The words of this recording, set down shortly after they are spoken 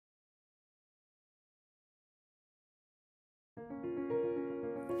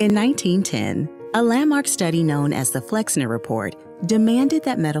In 1910, a landmark study known as the Flexner Report demanded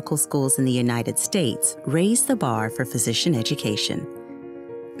that medical schools in the United States raise the bar for physician education.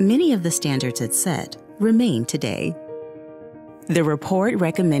 Many of the standards it set remain today. The report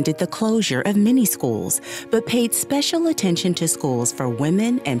recommended the closure of many schools, but paid special attention to schools for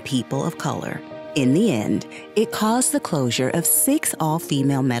women and people of color. In the end, it caused the closure of 6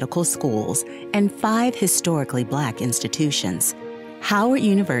 all-female medical schools and 5 historically Black institutions. Howard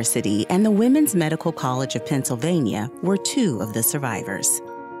University and the Women's Medical College of Pennsylvania were 2 of the survivors.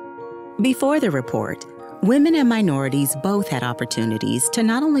 Before the report, women and minorities both had opportunities to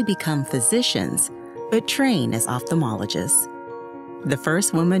not only become physicians, but train as ophthalmologists. The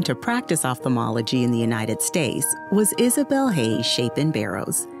first woman to practice ophthalmology in the United States was Isabel Hayes Chapin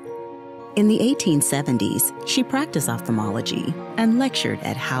Barrows. In the 1870s, she practiced ophthalmology and lectured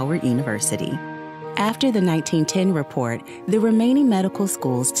at Howard University. After the 1910 report, the remaining medical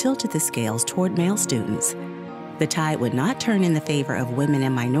schools tilted the scales toward male students. The tide would not turn in the favor of women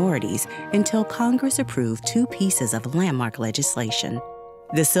and minorities until Congress approved 2 pieces of landmark legislation: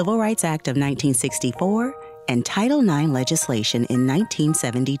 the Civil Rights Act of 1964 and Title IX legislation in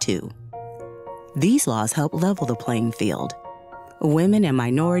 1972. These laws helped level the playing field. Women and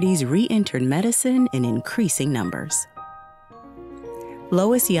minorities re-entered medicine in increasing numbers.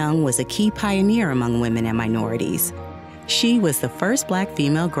 Lois Young was a key pioneer among women and minorities. She was the first Black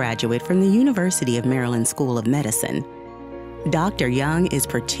female graduate from the University of Maryland School of Medicine. Dr. Young is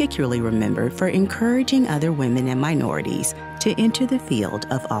particularly remembered for encouraging other women and minorities to enter the field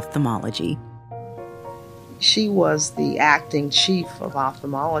of ophthalmology. She was the acting chief of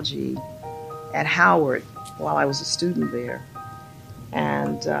ophthalmology at Howard while I was a student there.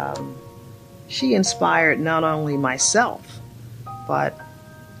 And she inspired not only myself, but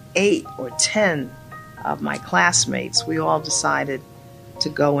 8 or 10 of my classmates. We all decided to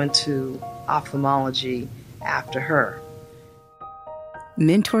go into ophthalmology after her.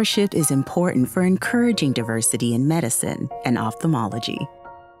 Mentorship is important for encouraging diversity in medicine and ophthalmology.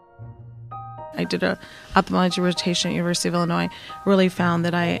 I did a ophthalmology rotation at University of Illinois, really found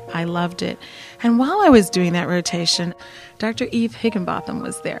that I loved it. And while I was doing that rotation, Dr. Eve Higginbotham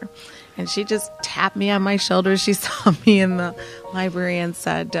was there. And she just tapped me on my shoulder. She saw me in the library and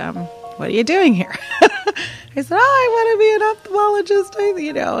said, "What are you doing here?" I said, "Oh, I want to be an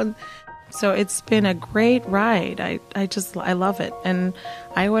ophthalmologist, And so it's been a great ride. I love it. And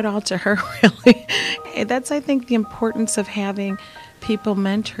I owe it all to her, really. That's, I think, the importance of having people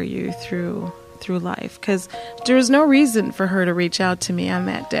mentor you through life, because there was no reason for her to reach out to me on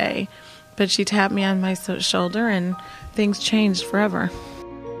that day, but she tapped me on my shoulder and things changed forever.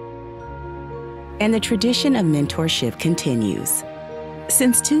 And the tradition of mentorship continues.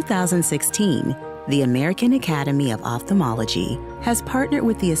 Since 2016, the American Academy of Ophthalmology has partnered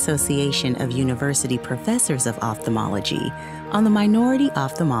with the Association of University Professors of Ophthalmology on the Minority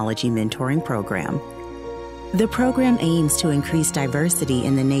Ophthalmology Mentoring Program. The program aims to increase diversity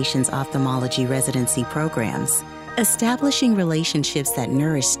in the nation's ophthalmology residency programs, establishing relationships that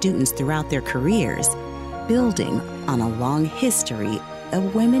nourish students throughout their careers, building on a long history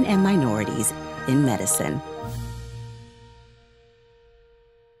of women and minorities in medicine.